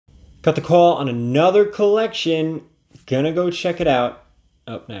Got the call on another collection. Gonna go check it out.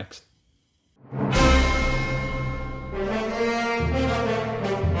 Up next.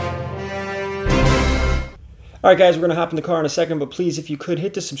 Alright guys, we're going to hop in the car in a second, but please, if you could,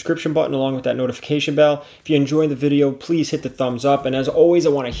 hit the subscription button along with that notification bell. If you enjoyed the video, please hit the thumbs up. And as always, I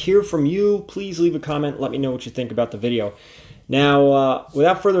want to hear from you. Please leave a comment. Let me know what you think about the video. Now,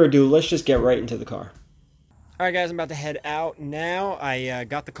 without further ado, let's just get right into the car. Alright guys, I'm about to head out now. I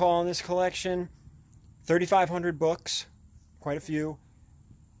got the call on this collection. 3,500 books. Quite a few.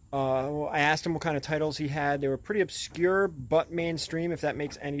 I asked him what kind of titles he had. They were pretty obscure, but mainstream, if that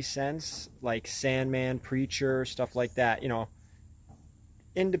makes any sense. Like Sandman, Preacher, stuff like that. You know,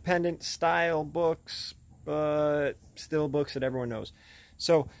 independent style books, but still books that everyone knows.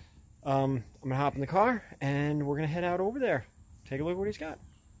 So, I'm going to hop in the car, and we're going to head out over there. Take a look at what he's got.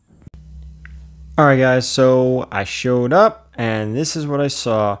 Alright guys, so I showed up, and this is what I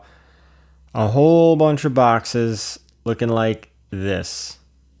saw. A whole bunch of boxes looking like this.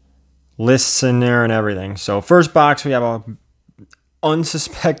 Lists in there and everything. So first box, we have a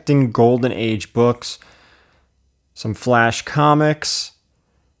unsuspecting Golden Age books, some Flash comics,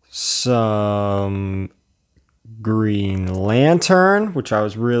 some Green Lantern, which I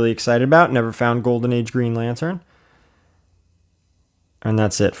was really excited about. Never found Golden Age Green Lantern. And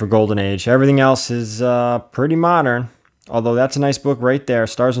that's it for Golden Age. Everything else is pretty modern. Although that's a nice book right there.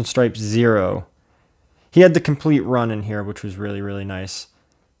 Stars and Stripes 0. He had the complete run in here, which was really, really nice.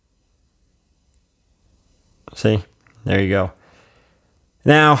 See? There you go.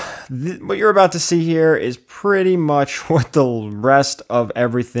 Now, what you're about to see here is pretty much what the rest of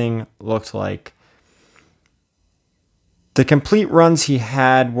everything looked like. The complete runs he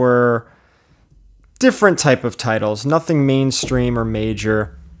had were different type of titles, nothing mainstream or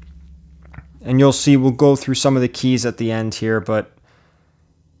major. And you'll see, we'll go through some of the keys at the end here, but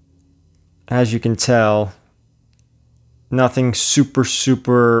as you can tell, nothing super,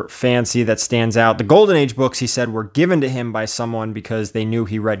 super fancy that stands out. The Golden Age books, he said, were given to him by someone because they knew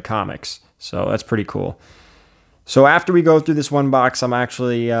he read comics. So that's pretty cool. So after we go through this one box, I'm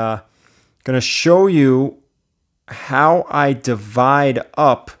actually going to show you how I divide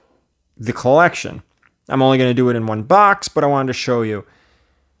up the collection. I'm only going to do it in one box, but I wanted to show you.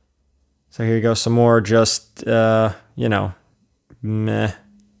 So here you go, some more just, you know, meh.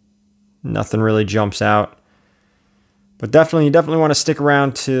 Nothing really jumps out. But you definitely want to stick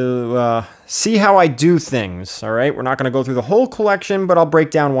around to see how I do things, all right? We're not going to go through the whole collection, but I'll break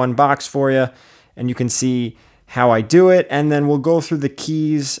down one box for you, and you can see how I do it, and then we'll go through the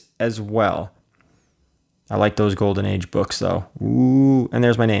keys as well. I like those Golden Age books, though. Ooh, and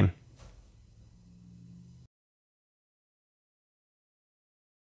there's my name.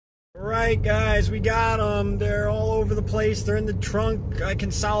 All right, guys, we got them. They're all over the place. They're in the trunk. I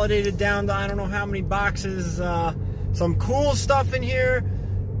consolidated down to I don't know how many boxes. Some cool stuff in here.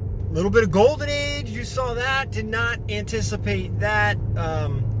 A little bit of Golden Age. You saw that. Did not anticipate that.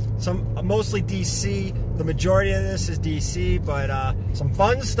 Mostly DC. The majority of this is DC, but some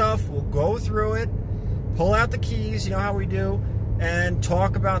fun stuff. We'll go through it, pull out the keys, you know how we do, and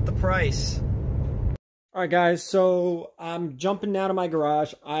talk about the price. All right, guys, so I'm jumping now to my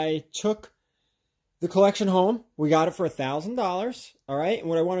garage. I took the collection home. We got it for $1,000, all right? And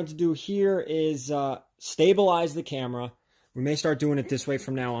what I wanted to do here is stabilize the camera. We may start doing it this way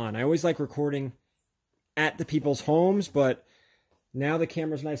from now on. I always like recording at the people's homes, but now the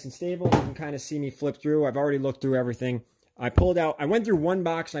camera's nice and stable. You can kind of see me flip through. I've already looked through everything. I went through one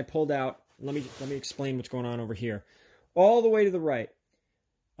box and I pulled out, let me explain what's going on over here. All the way to the right.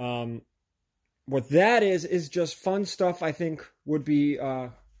 What that is just fun stuff. I think would be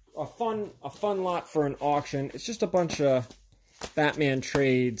a fun lot for an auction. It's just a bunch of Batman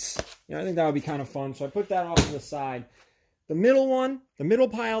trades. You know, I think that would be kind of fun. So I put that off to the side. The middle one, the middle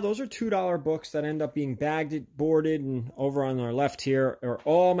pile, those are $2 books that end up being bagged, boarded, and over on our left here are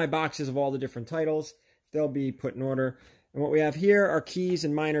all my boxes of all the different titles. They'll be put in order. And what we have here are keys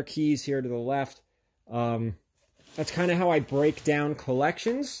and minor keys here to the left. That's kind of how I break down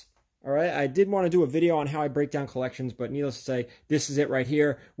collections. All right, I did want to do a video on how I break down collections, but needless to say, this is it right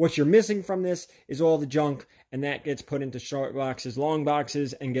here. What you're missing from this is all the junk, and that gets put into short boxes, long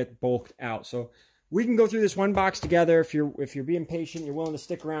boxes, and get bulked out. So we can go through this one box together. If you're being patient, you're willing to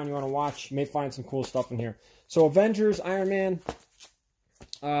stick around, you want to watch, you may find some cool stuff in here. So Avengers, Iron Man,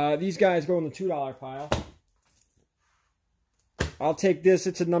 these guys go in the $2 pile. I'll take this,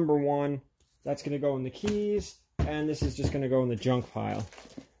 it's a number 1. That's going to go in the keys, and this is just going to go in the junk pile.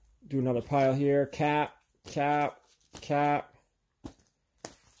 Do another pile here. Cap, cap, cap.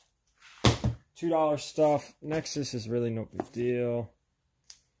 $2 stuff. Nexus is really no big deal.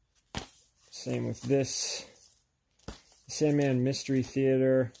 Same with this. Sandman Mystery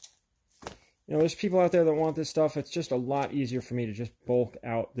Theater. You know, there's people out there that want this stuff. It's just a lot easier for me to just bulk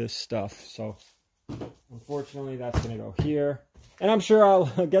out this stuff. So, unfortunately, that's going to go here. And I'm sure I'll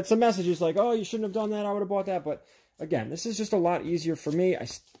get some messages like, oh, you shouldn't have done that. I would have bought that. But, again, this is just a lot easier for me. I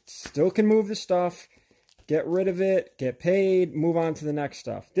still can move the stuff, get rid of it, get paid, move on to the next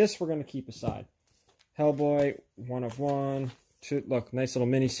stuff. This we're going to keep aside. Hellboy, 1 of 1. 2, look, nice little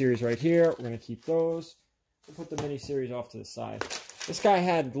mini-series right here. We're going to keep those. We'll put the mini-series off to the side. This guy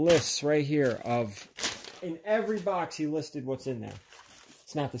had lists right here of, in every box he listed what's in there.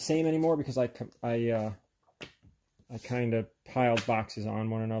 It's not the same anymore because I kind of piled boxes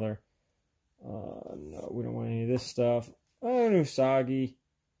on one another. No, we don't want any of this stuff. Oh, no Usagi.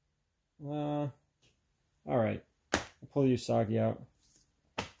 All right. I'll pull the Usagi out.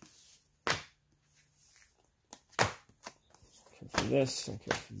 Okay for this.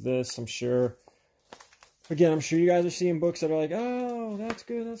 Okay for this. I'm sure. Again, I'm sure you guys are seeing books that are like, oh, that's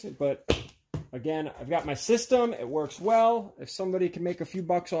good, that's it. But again, I've got my system. It works well. If somebody can make a few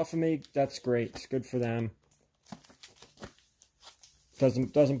bucks off of me, that's great. It's good for them.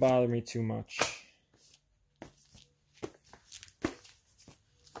 Doesn't bother me too much.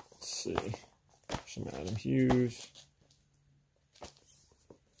 Let's see. Some Adam Hughes.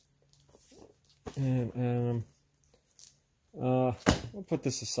 And we'll put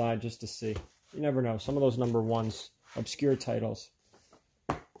this aside just to see. You never know. Some of those #1s, obscure titles.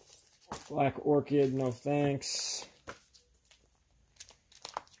 Black Orchid, no thanks.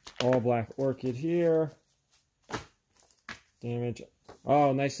 All Black Orchid here. Damage.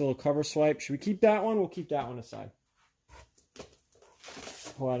 Oh, nice little cover swipe. Should we keep that one? We'll keep that one aside.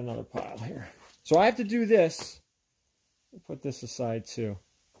 Pull out another pile here. So I have to do this. We'll put this aside too.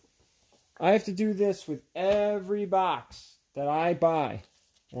 I have to do this with every box that I buy.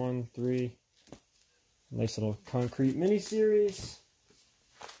 1, 3. Nice little concrete mini-series.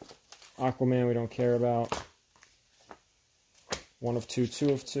 Aquaman we don't care about. 1 of 2, 2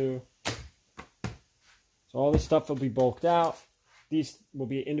 of 2. So all this stuff will be bulked out. These will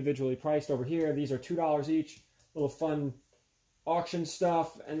be individually priced over here. These are $2 each. Little fun auction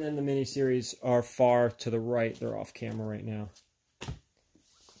stuff. And then the mini-series are far to the right. They're off camera right now.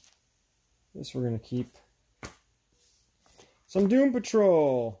 This we're going to keep. Some Doom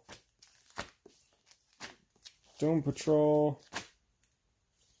Patrol. Doom Patrol.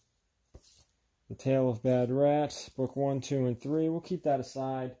 The Tale of Bad Rats. Book 1, 2, and 3. We'll keep that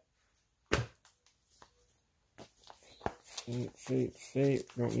aside. Fate.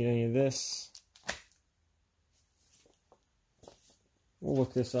 Don't need any of this. We'll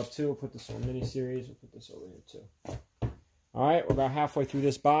look this up too. We'll put this on mini-series. We'll put this over here too. Alright, we're about halfway through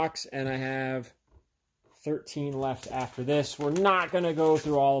this box, and I have 13 left after this. We're not going to go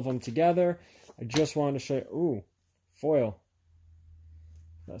through all of them together. I just wanted to show you. Ooh, foil.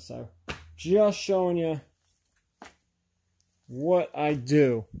 That's just showing you what I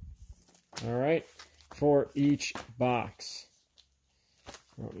do. Alright, for each box.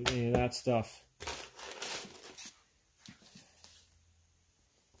 I don't need any of that stuff.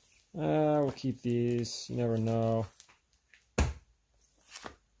 We'll keep these. You never know.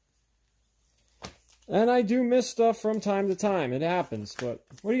 And I do miss stuff from time to time. It happens. But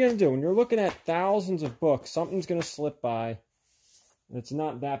what are you going to do? When you're looking at thousands of books, something's going to slip by. And it's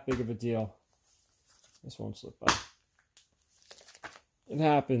not that big of a deal. This won't slip by. It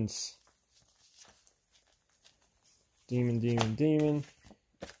happens. Demon.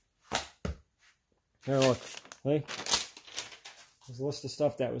 Here, look. Hey. There's a list of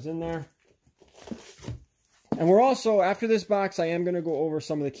stuff that was in there. And we're also, after this box, I am going to go over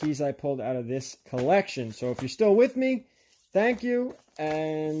some of the keys I pulled out of this collection. So if you're still with me, thank you.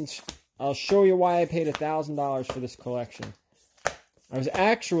 And I'll show you why I paid $1,000 for this collection. I was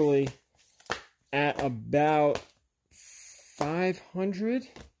actually at about 500,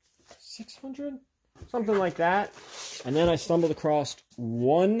 600, something like that. And then I stumbled across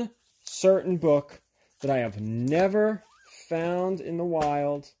one certain book that I have never found in the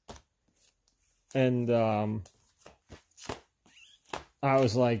wild. And I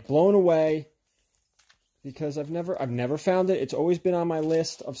was like blown away because I've never found it. It's always been on my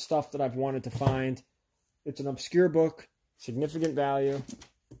list of stuff that I've wanted to find. It's an obscure book, significant value.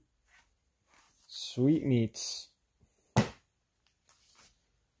 Sweet meats.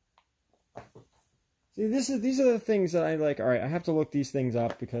 See, these are the things that I like. All right, I have to look these things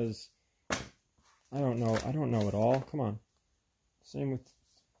up because I don't know. I don't know it all. Come on. Same with.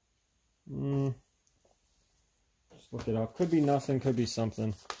 Just look it up. Could be nothing. Could be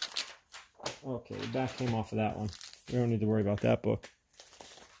something. Okay, the back came off of that one. We don't need to worry about that book.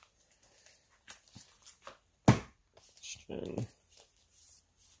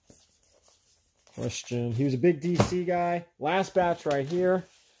 Question. He was a big DC guy. Last batch right here.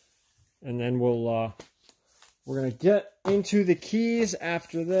 And then we're going to get into the keys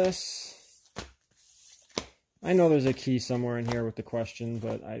after this. I know there's a key somewhere in here with the question,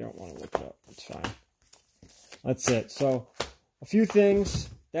 but I don't want to look it up. It's fine. That's it. So, a few things.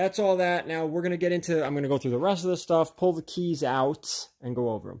 That's all that. Now, we're going to get into, I'm going to go through the rest of this stuff, pull the keys out, and go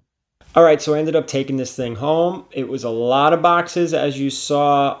over them. All right, so I ended up taking this thing home. It was a lot of boxes, as you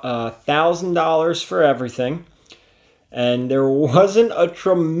saw, $1,000 for everything. And there wasn't a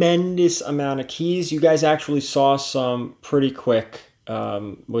tremendous amount of keys. You guys actually saw some pretty quick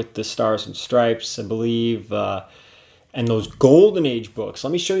with the Stars and Stripes, I believe, and those Golden Age books.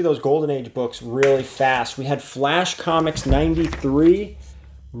 Let me show you those Golden Age books really fast. We had Flash Comics 93.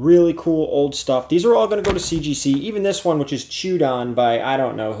 Really cool old stuff. These are all going to go to CGC. Even this one, which is chewed on by I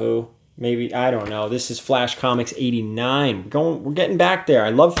don't know who. Maybe, I don't know. This is Flash Comics 89. We're getting back there. I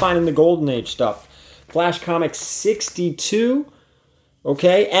love finding the Golden Age stuff. Flash Comics 62.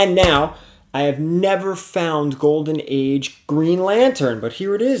 Okay, and now I have never found Golden Age Green Lantern, but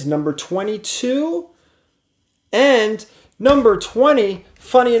here it is, number 22 and number 20.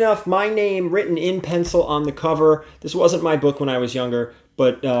 Funny enough, my name written in pencil on the cover. This wasn't my book when I was younger,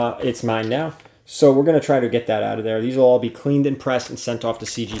 but it's mine now. So we're going to try to get that out of there. These will all be cleaned and pressed and sent off to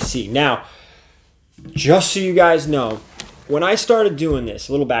CGC. Now, just so you guys know, when I started doing this,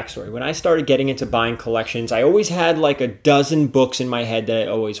 a little backstory, when I started getting into buying collections, I always had like a dozen books in my head that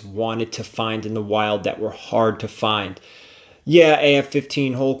I always wanted to find in the wild that were hard to find. Yeah,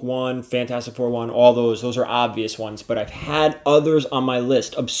 AF-15, Hulk 1, Fantastic Four 1, all those are obvious ones, but I've had others on my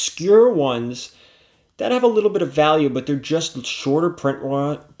list, obscure ones that have a little bit of value, but they're just shorter print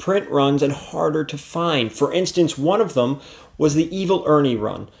runs and harder to find. For instance, one of them was the Evil Ernie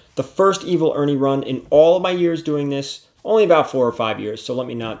run. The first Evil Ernie run in all of my years doing this, only about 4 or 5 years, so let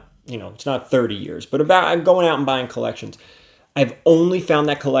me not, it's not 30 years, but I'm going out and buying collections. I've only found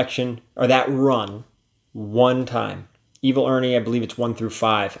that collection, or that run, one time. Evil Ernie, I believe it's 1 through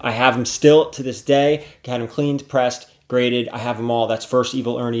 5. I have them still to this day, had them cleaned, pressed, graded. I have them all. That's first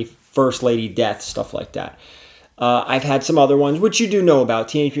Evil Ernie, First Lady Death, stuff like that. I've had some other ones, which you do know about.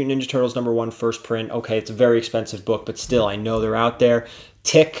 Teenage Mutant Ninja Turtles #1 first print. Okay, it's a very expensive book, but still, I know they're out there.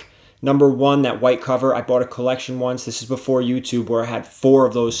 Tick, #1, that white cover. I bought a collection once. This is before YouTube, where I had 4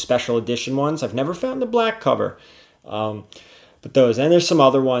 of those special edition ones. I've never found the black cover. But those, and there's some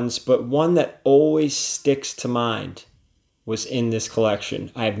other ones, but one that always sticks to mind was in this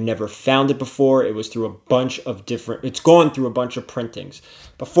collection. I've never found it before. It was through a bunch of different, it's gone through a bunch of printings.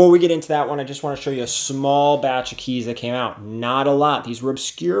 Before we get into that one, I just want to show you a small batch of keys that came out. Not a lot. These were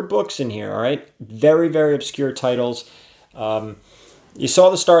obscure books in here, all right? Very, very obscure titles. You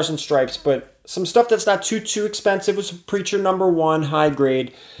saw the Stars and Stripes, but some stuff that's not too expensive was Preacher #1, high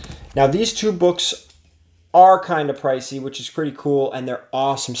grade. Now, these 2 books are kind of pricey, which is pretty cool, and they're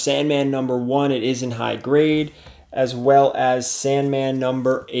awesome. Sandman #1, it is in high grade, as well as Sandman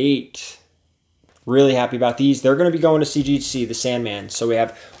 #8. Really happy about these. They're going to be going to CGC, the Sandman. So we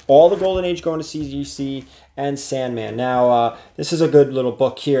have all the Golden Age going to CGC and Sandman. Now, this is a good little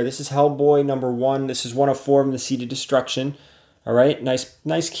book here. This is Hellboy #1. This is 1 of 4 from the Seed of Destruction. All right,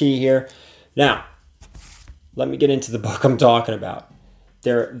 nice key here. Now, let me get into the book I'm talking about.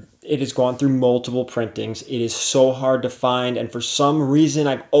 It has gone through multiple printings. It is so hard to find, and for some reason,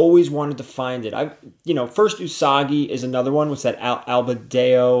 I've always wanted to find it. First Usagi is another one. What's that?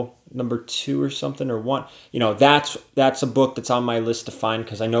 Albadeo #2 or something, or 1. That's a book that's on my list to find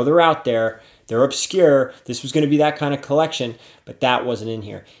because I know they're out there. They're obscure. This was going to be that kind of collection, but that wasn't in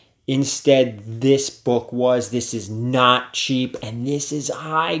here. Instead, this book was. This is not cheap, and this is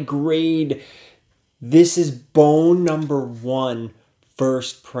high grade. This is Bone #1.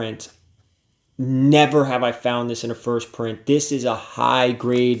 First print. Never have I found this in a first print. This is a high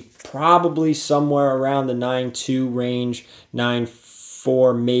grade, probably somewhere around the 9.2 range,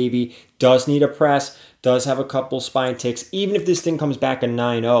 9.4 maybe. Does need a press, does have a couple spine ticks. Even if this thing comes back a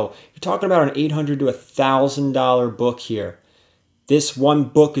 9.0, you're talking about an $800 to $1,000 book here. This one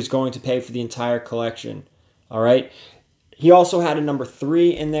book is going to pay for the entire collection. All right. He also had a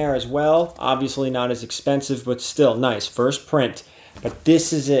 #3 in there as well. Obviously not as expensive, but still nice. First print. But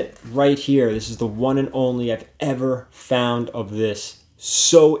this is it right here. This is the one and only I've ever found of this.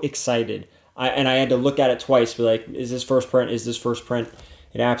 So excited. I had to look at it twice. Be like, is this first print? Is this first print?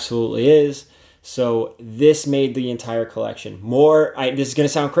 It absolutely is. So this made the entire collection. This is going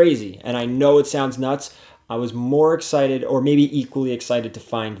to sound crazy, and I know it sounds nuts. I was more excited, or maybe equally excited, to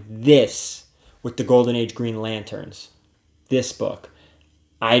find this with the Golden Age Green Lanterns. This book.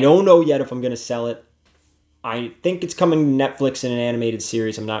 I don't know yet if I'm going to sell it. I think it's coming to Netflix in an animated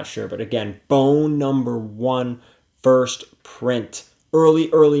series. I'm not sure. But again, Bone #1, first print. Early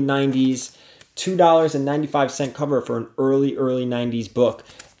 90s. $2.95 cover for an early 90s book.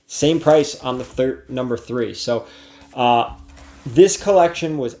 Same price on the #3. So this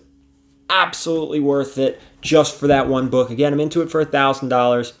collection was absolutely worth it just for that one book. Again, I'm into it for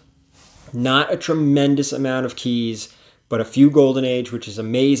 $1,000. Not a tremendous amount of keys, but a few Golden Age, which is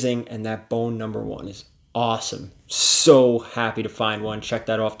amazing. And that Bone #1 is awesome. So happy to find one. Check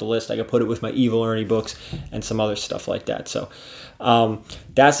that off the list. I could put it with my Evil Ernie books and some other stuff like that. So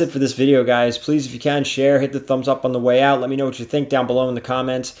that's it for this video, guys. Please, if you can, share, hit the thumbs up on the way out. Let me know what you think down below in the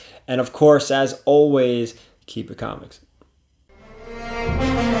comments. And of course, as always, keep it comics.